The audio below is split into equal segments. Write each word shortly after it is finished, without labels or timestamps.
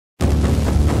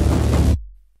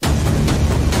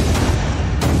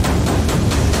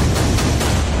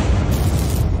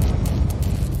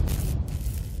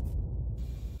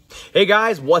Hey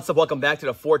guys, what's up? Welcome back to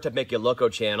the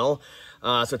FordTechMakuloco channel.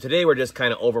 So today we're just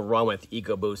kind of overrun with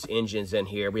EcoBoost engines in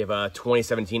here. We have a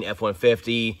 2017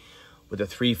 F-150 with a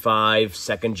 3.5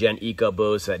 second gen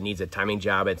EcoBoost that needs a timing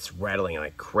job. It's rattling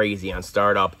like crazy on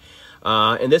startup.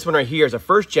 And this one right here is a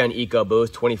first gen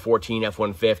EcoBoost 2014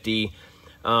 F-150.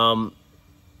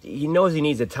 He knows he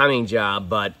needs a timing job,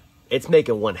 but it's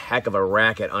making one heck of a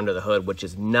racket under the hood, which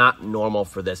is not normal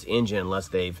for this engine unless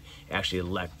they've actually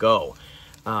let go.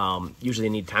 Usually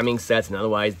they need timing sets, and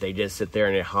otherwise they just sit there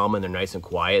and they hum and they're nice and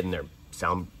quiet and they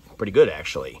sound pretty good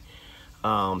actually.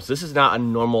 So this is not a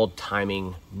normal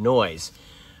timing noise.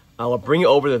 I'll bring you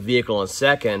over the vehicle in a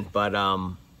second, but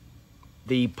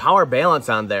the power balance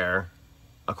on there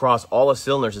across all the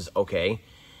cylinders is okay.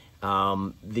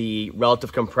 The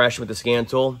relative compression with the scan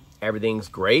tool, everything's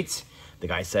great. The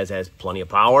guy says it has plenty of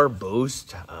power,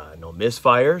 boost, no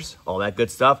misfires, all that good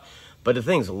stuff. But the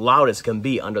thing's loud as can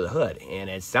be under the hood, and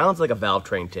it sounds like a valve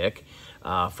train tick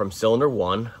from cylinder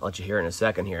one. I'll let you hear it in a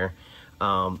second here.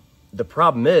 The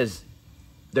problem is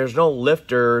there's no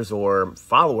lifters or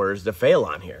followers to fail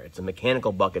on here. It's a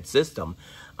mechanical bucket system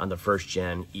on the first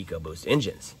gen EcoBoost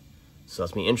engines. So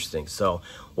that's me interesting. So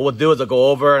what we'll do is I'll go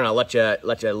over and I'll let you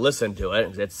listen to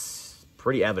it. It's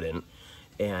pretty evident.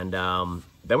 And then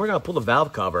we're gonna pull the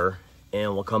valve cover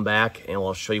and we'll come back and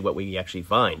we'll show you what we actually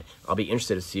find. I'll be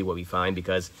interested to see what we find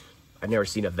because I've never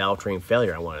seen a valve train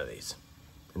failure on one of these.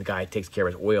 And the guy takes care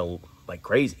of his oil like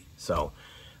crazy. So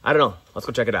I don't know, let's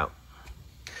go check it out.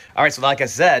 All right, so like I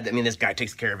said, I mean, this guy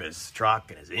takes care of his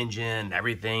truck and his engine and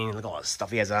everything. Look at all the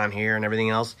stuff he has on here and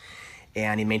everything else.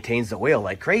 And he maintains the oil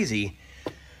like crazy.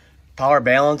 Power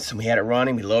balance, we had it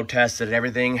running, we load tested and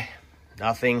everything.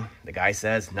 Nothing, the guy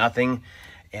says nothing.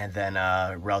 And then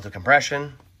relative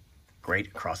compression, great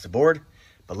across the board.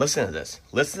 But listen to this.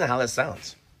 Listen to how this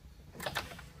sounds.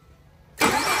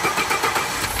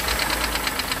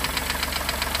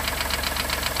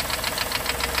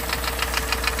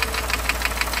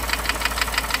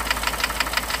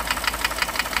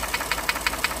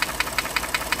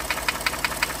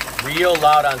 Real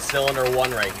loud on cylinder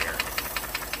one right here.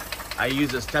 I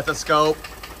use a stethoscope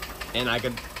and I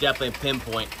can definitely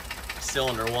pinpoint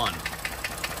cylinder one.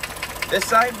 This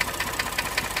side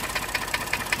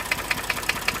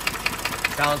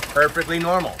sounds perfectly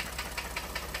normal.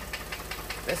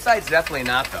 This side's definitely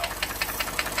not though.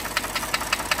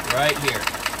 Right here.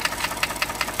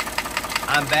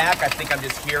 On back, I think I'm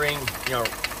just hearing,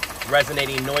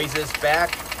 resonating noises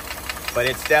back, but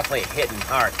it's definitely hitting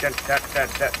hard.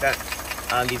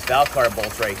 On these valve cover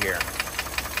bolts right here.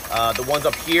 The ones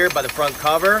up here by the front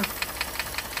cover,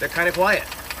 they're kind of quiet.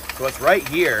 So it's right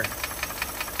here.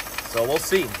 So we'll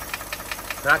see.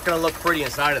 Not gonna look pretty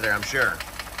inside of there, I'm sure.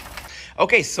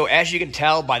 Okay, so as you can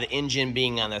tell by the engine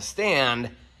being on the stand,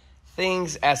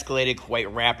 things escalated quite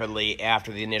rapidly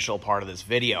after the initial part of this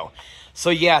video. So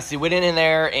yes, we went in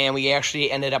there and we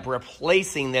actually ended up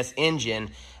replacing this engine,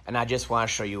 and I just want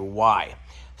to show you why.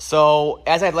 So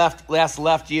as I last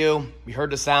left you, we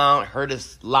heard the sound, heard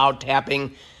this loud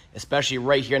tapping, especially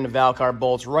right here in the valve cover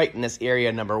bolts, right in this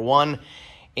area number one.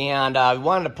 And we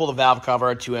wanted to pull the valve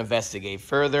cover to investigate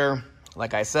further.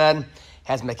 Like I said,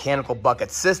 has mechanical bucket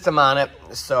system on it,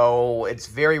 so it's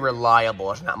very reliable.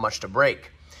 There's not much to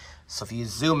break. So if you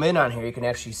zoom in on here, you can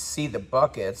actually see the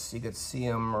buckets. You can see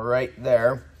them right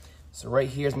there. So right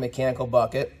here's mechanical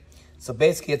bucket. So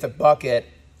basically it's a bucket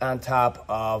on top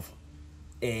of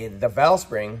the valve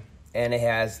spring, and it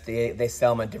has they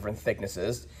sell them in different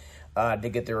thicknesses to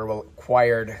get the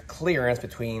required clearance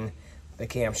between the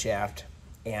camshaft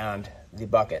and the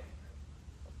bucket.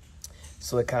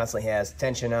 So it constantly has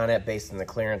tension on it based on the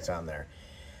clearance on there.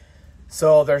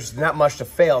 So there's not much to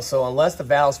fail. So unless the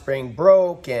valve spring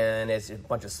broke and it's a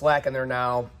bunch of slack in there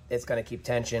now, it's gonna keep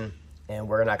tension and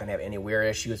we're not gonna have any wear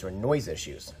issues or noise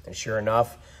issues. And sure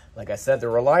enough, like I said,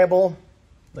 they're reliable.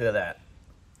 Look at that.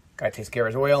 Guy takes care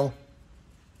of his oil.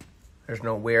 There's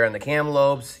no wear on the cam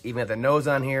lobes, even at the nose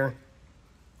on here.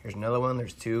 Here's another one.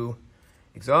 There's two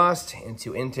exhaust and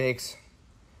two intakes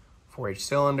for each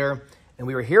cylinder. And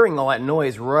we were hearing all that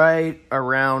noise right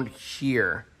around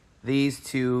here, these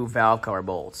two valve cover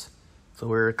bolts. So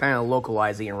we're kind of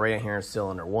localizing it right in here in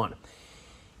cylinder one.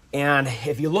 And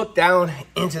if you look down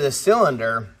into the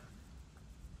cylinder,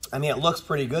 I mean, it looks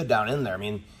pretty good down in there. I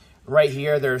mean, right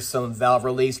here, there's some valve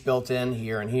release built in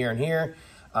here and here and here.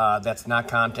 That's not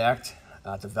contact.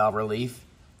 It's a valve relief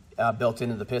built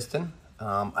into the piston.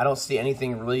 I don't see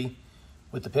anything really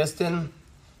with the piston.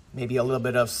 Maybe a little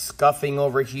bit of scuffing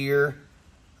over here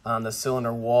on the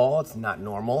cylinder wall. It's not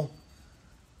normal.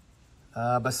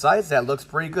 Besides that, looks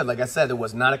pretty good. Like I said, there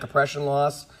was not a compression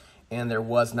loss and there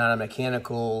was not a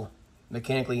mechanical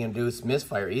mechanically induced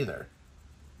misfire either.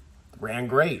 Ran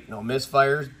great, no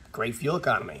misfires, great fuel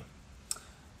economy.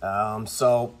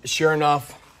 So sure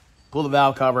enough, pulled the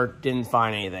valve cover, didn't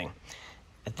find anything.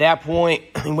 At that point,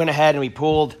 we went ahead and we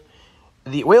pulled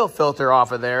the oil filter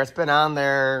off of there. It's been on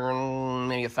there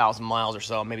maybe 1,000 miles or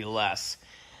so, maybe less.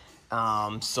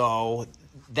 So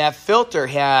that filter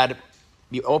had,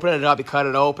 you open it up, you cut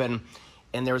it open,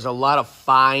 and there was a lot of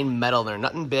fine metal there.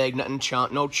 Nothing big, nothing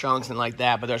no chunks and like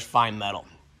that, but there's fine metal.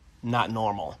 Not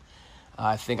normal.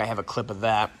 I think I have a clip of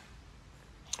that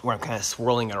where I'm kind of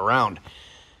swirling it around.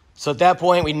 So at that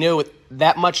point, we knew with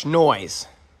that much noise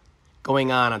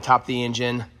going on top of the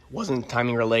engine, wasn't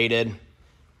timing related,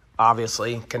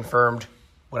 obviously confirmed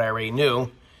what I already knew.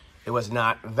 It was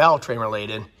not valve train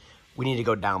related. We need to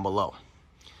go down below.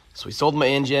 So we sold my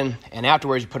engine, and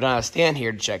afterwards, you put it on a stand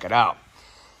here to check it out.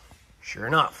 Sure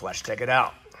enough, let's check it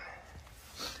out.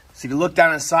 So if you look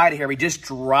down inside here, we just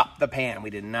dropped the pan. We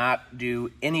did not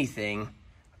do anything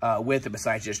with it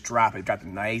besides just drop it. We dropped it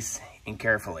nice and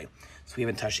carefully. So we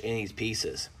haven't touched any of these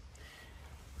pieces.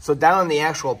 So down in the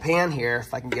actual pan here,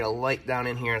 if I can get a light down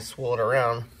in here and swirl it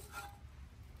around.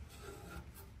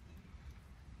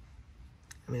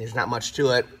 I mean, there's not much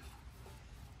to it.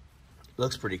 It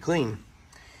looks pretty clean.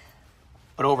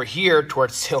 But over here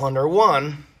towards cylinder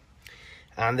 1,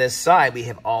 on this side, we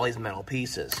have all these metal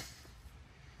pieces.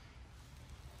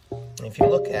 And if you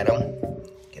look at them,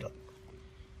 get a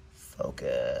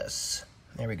focus.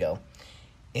 There we go.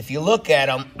 If you look at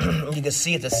them, you can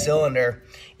see it's a cylinder.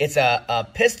 It's a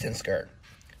piston skirt.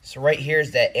 So right here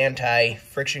is that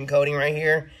anti-friction coating right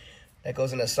here. That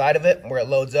goes on the side of it where it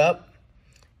loads up.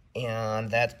 And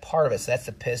that's part of it. So that's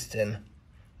the piston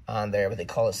on there, but they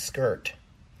call it skirt.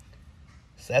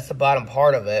 So that's the bottom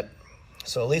part of it.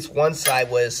 So at least one side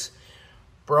was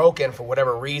broken for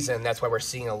whatever reason. That's why we're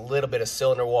seeing a little bit of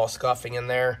cylinder wall scuffing in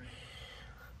there.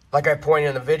 Like I pointed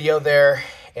in the video there,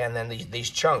 and then these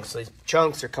chunks. So these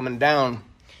chunks are coming down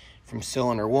from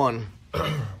cylinder 1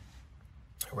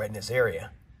 right in this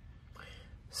area.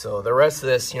 So the rest of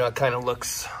this, it kind of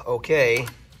looks okay.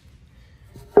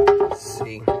 Let's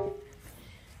see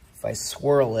if I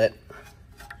swirl it,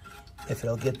 if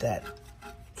it'll get that.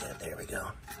 Yeah, there we go.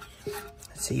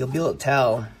 See, you'll be able to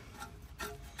tell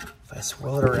if I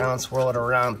swirl it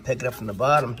around, pick it up from the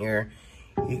bottom here,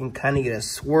 you can kind of get a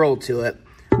swirl to it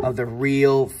of the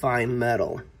real fine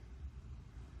metal.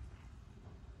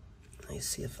 Let me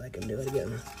see if I can do it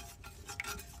again.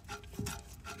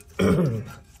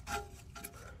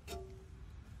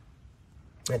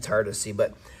 It's hard to see,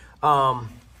 but what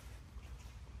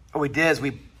we did is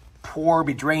we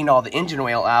drained all the engine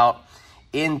oil out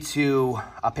into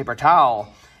a paper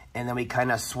towel, and then we kind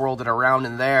of swirled it around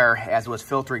in there as it was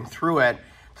filtering through it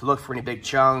to look for any big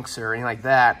chunks or anything like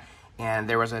that. And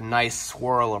there was a nice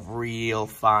swirl of real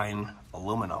fine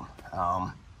aluminum,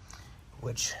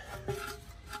 which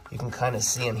you can kind of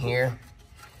see in here.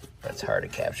 That's hard to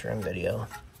capture in video,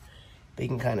 but you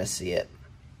can kind of see it.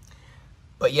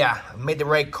 But yeah, I made the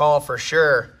right call for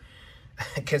sure,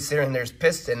 considering there's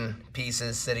piston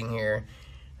pieces sitting here.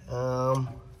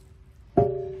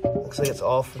 Looks like it's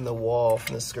all from the wall,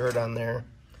 from the skirt on there.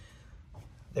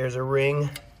 There's a ring.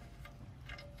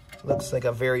 Looks like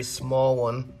a very small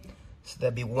one. So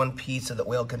that'd be one piece of the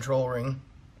oil control ring,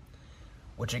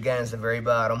 which again is the very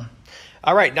bottom.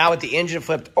 All right, now with the engine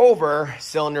flipped over,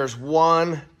 cylinders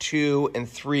 1, 2, and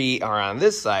 3 are on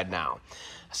this side now.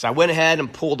 So I went ahead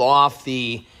and pulled off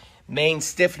the main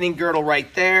stiffening girdle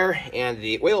right there and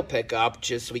the oil pickup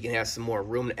just so we can have some more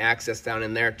room to access down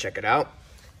in there. Check it out.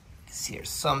 You can see there's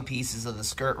some pieces of the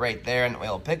skirt right there and the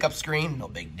oil pickup screen. No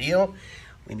big deal.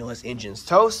 We know this engine's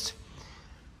toast.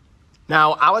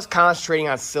 Now, I was concentrating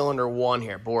on cylinder 1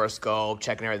 here, borescope,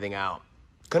 checking everything out.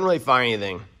 Couldn't really find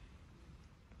anything.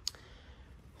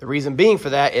 The reason being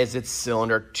for that is it's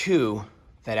cylinder 2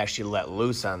 that actually let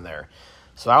loose on there.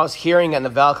 So I was hearing on the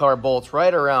valve cover bolts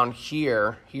right around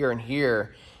here, and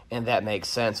here, and that makes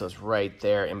sense. So it's right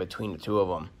there in between the two of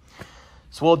them.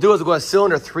 So what we'll do is we'll go to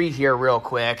cylinder 3 here real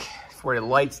quick before the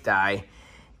lights die,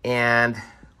 and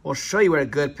we'll show you what a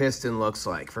good piston looks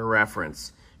like for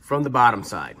reference from the bottom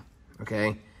side. Okay,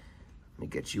 let me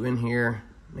get you in here.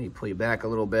 Maybe pull you back a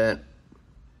little bit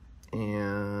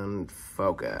and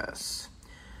focus.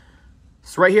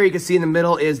 So right here, you can see in the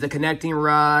middle is the connecting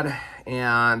rod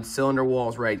and cylinder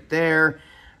walls right there.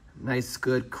 Nice,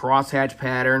 good crosshatch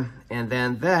pattern. And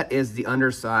then that is the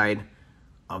underside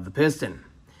of the piston.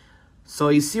 So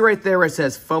you see right there where it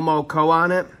says FOMO-CO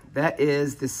on it, that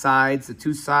is the sides, the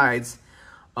two sides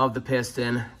of the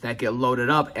piston that get loaded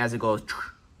up as it goes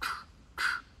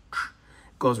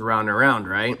around and around,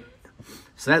 right?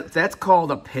 So that's called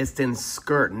a piston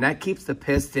skirt, and that keeps the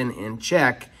piston in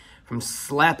check from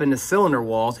slapping the cylinder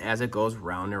walls as it goes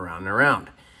round and round and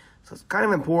round. So it's kind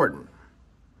of important.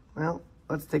 Well,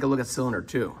 let's take a look at cylinder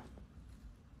 2.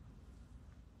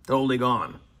 Totally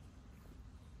gone.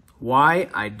 Why?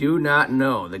 I do not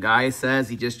know. The guy says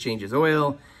he just changed his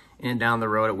oil, and down the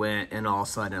road it went, and all of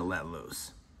a sudden it let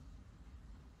loose.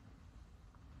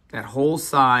 That whole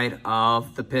side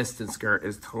of the piston skirt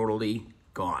is totally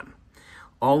gone.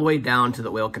 All the way down to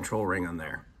the oil control ring on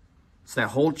there. So that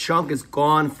whole chunk is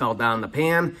gone, fell down the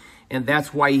pan, and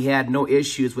that's why he had no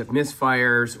issues with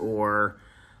misfires or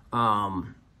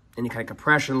any kind of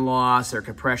compression loss or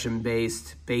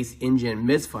compression-based base engine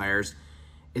misfires,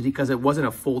 is because it wasn't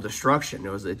a full destruction. It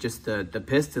was just the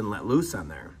piston let loose on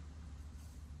there,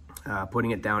 putting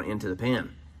it down into the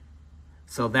pan.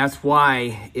 So that's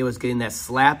why it was getting that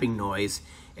slapping noise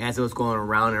as it was going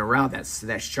around and around.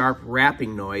 That sharp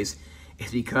rapping noise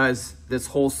is because this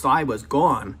whole side was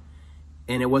gone,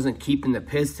 and it wasn't keeping the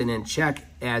piston in check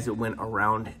as it went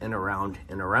around and around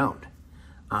and around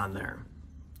on there.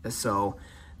 So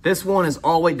this one is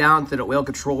all the way down to the oil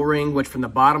control ring, which from the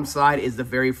bottom side is the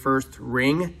very first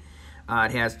ring.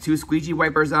 It has 2 squeegee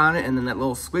wipers on it, and then that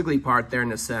little squiggly part there in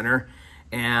the center.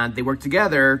 And they work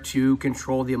together to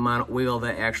control the amount of oil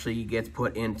that actually gets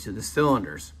put into the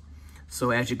cylinders. So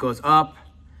as it goes up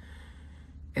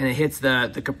and it hits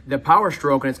the power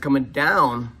stroke and it's coming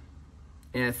down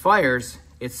and it fires,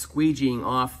 it's squeegeeing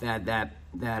off that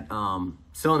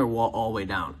cylinder wall all the way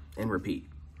down and repeat.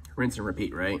 Rinse and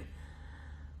repeat, right?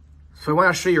 So I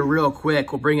want to show you real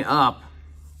quick, we'll bring it up,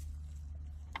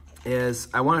 is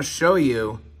I want to show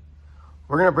you,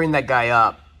 we're going to bring that guy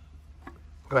up.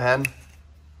 Go ahead.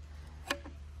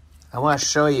 I want to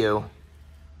show you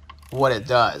what it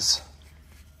does.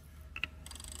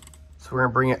 So we're going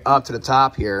to bring it up to the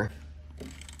top here.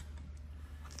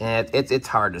 And it's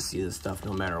hard to see this stuff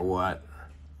no matter what.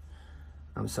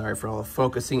 I'm sorry for all the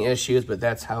focusing issues, but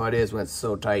that's how it is when it's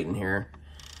so tight in here.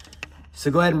 So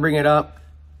go ahead and bring it up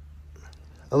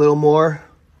a little more.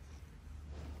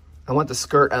 I want the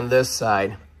skirt on this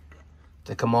side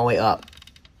to come all the way up.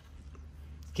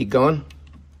 Keep going.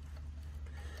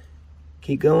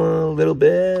 Keep going a little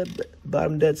bit.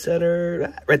 Bottom dead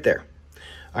center. Right there.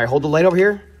 All right, hold the light over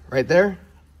here. Right there.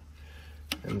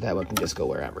 And that one can just go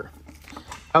wherever.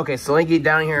 Okay, so let me get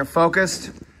down here and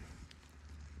focused.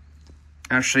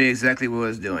 I'll show you exactly what I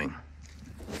was doing.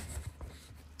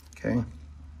 Okay.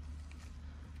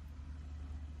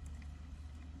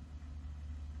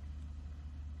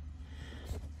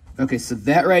 Okay, so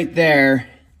that right there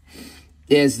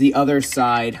is the other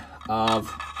side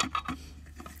of,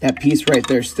 that piece right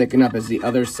there sticking up is the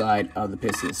other side of the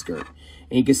piston skirt.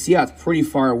 And you can see how it's pretty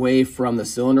far away from the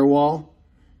cylinder wall.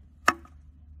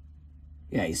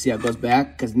 Yeah, you see how it goes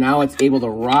back? Because now it's able to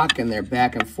rock in there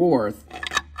back and forth,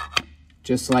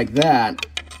 just like that,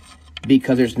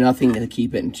 because there's nothing to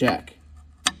keep it in check.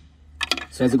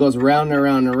 So as it goes around and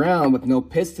around and around with no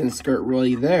piston skirt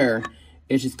really there,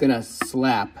 it's just gonna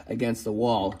slap against the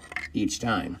wall each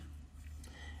time.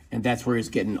 And that's where it's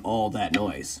getting all that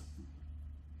noise.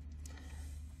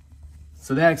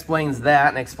 So that explains that,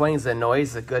 and explains the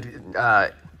noise. A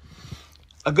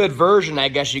good version, I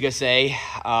guess you could say,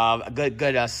 a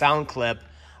good sound clip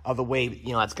of the way,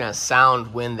 you know, it's gonna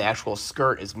sound when the actual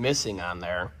skirt is missing on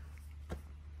there.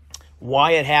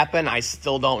 Why it happened, I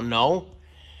still don't know,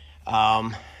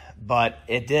 but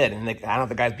it did. And I don't know if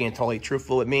the guy's being totally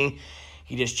truthful with me.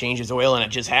 He just changed his oil and it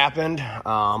just happened,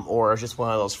 or it's just one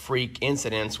of those freak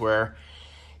incidents where,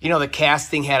 you know, the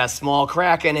casting had a small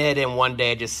crack in it and one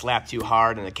day it just slapped too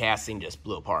hard and the casting just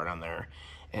blew apart on there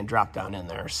and dropped down in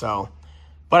there. So,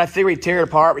 but I figured we tear it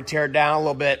apart, we tear it down a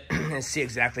little bit and see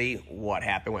exactly what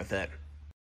happened with it.